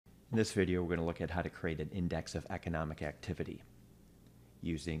In this video, we're going to look at how to create an index of economic activity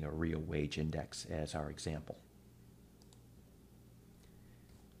using a real wage index as our example.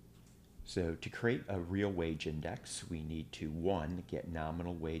 So to create a real wage index, we need to, one, get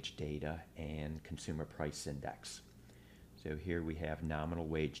nominal wage data and consumer price index. So here we have nominal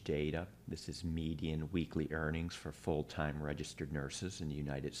wage data. This is median weekly earnings for full-time registered nurses in the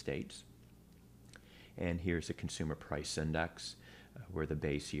United States. And here's a consumer price index. We're the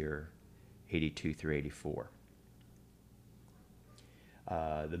base year 82 through 84.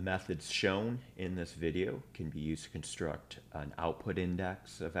 The methods shown in this video can be used to construct an output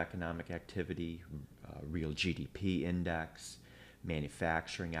index of economic activity, real GDP index,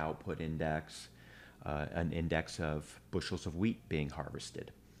 manufacturing output index, an index of bushels of wheat being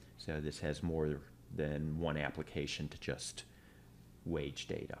harvested. So this has more than one application to just wage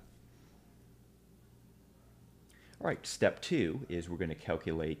data. All right, step two is we're going to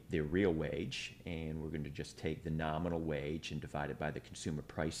calculate the real wage, and we're going to just take the nominal wage and divide it by the consumer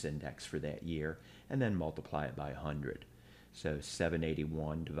price index for that year, and then multiply it by 100. So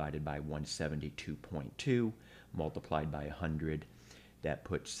 781 divided by 172.2 multiplied by 100, that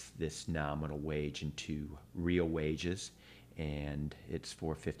puts this nominal wage into real wages, and it's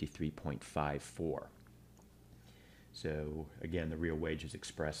 453.54. So again, the real wage is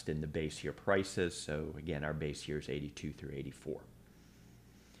expressed in the base year prices. So again, our base year is 82 through 84.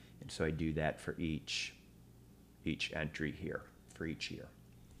 And so I do that for each entry here, for each year.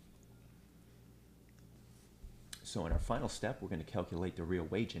 So in our final step, we're going to calculate the real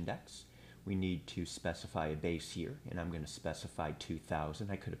wage index. We need to specify a base year, and I'm going to specify 2000.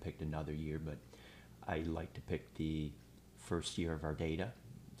 I could have picked another year, but I like to pick the first year of our data.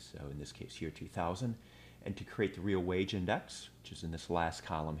 So in this case, year 2000. And to create the real wage index, which is in this last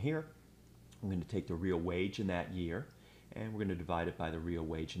column here, I'm going to take the real wage in that year, and we're going to divide it by the real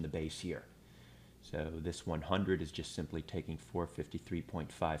wage in the base year. So this 100 is just simply taking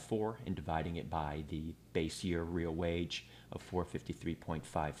 453.54 and dividing it by the base year real wage of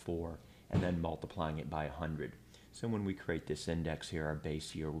 453.54, and then multiplying it by 100. So when we create this index here, our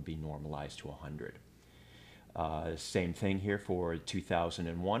base year will be normalized to 100. Same thing here for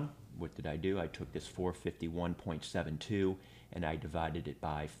 2001. What did I do? I took this 451.72 and I divided it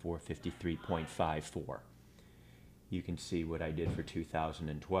by 453.54. You can see what I did for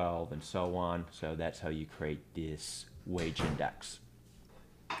 2012 and so on. So that's how you create this wage index.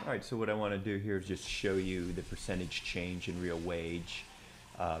 All right, so what I want to do here is just show you the percentage change in real wage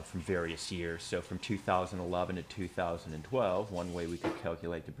from various years. So from 2011 to 2012, one way we could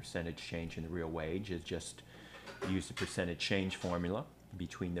calculate the percentage change in the real wage is just use the percentage change formula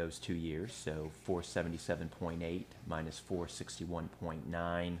between those 2 years. So 477.8 minus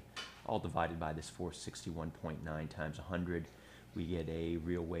 461.9, all divided by this 461.9 times 100. We get a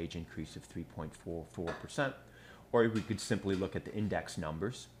real wage increase of 3.44%. Or we could simply look at the index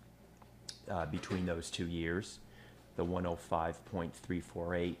numbers between those 2 years, the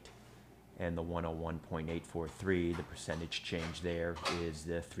 105.348 and the 101.843. The percentage change there is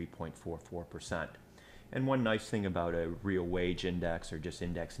the 3.44%. And one nice thing about a real wage index, or just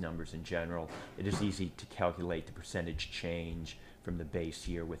index numbers in general, it is easy to calculate the percentage change from the base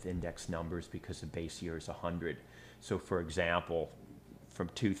year with index numbers because the base year is 100. So for example, from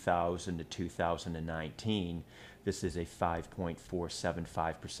 2000 to 2019, this is a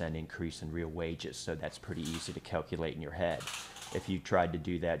 5.475% increase in real wages. So that's pretty easy to calculate in your head. If you tried to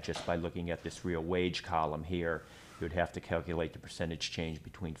do that just by looking at this real wage column here, you would have to calculate the percentage change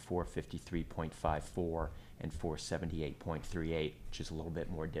between 453.54 and 478.38, which is a little bit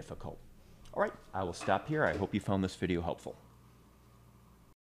more difficult. All right, I will stop here. I hope you found this video helpful.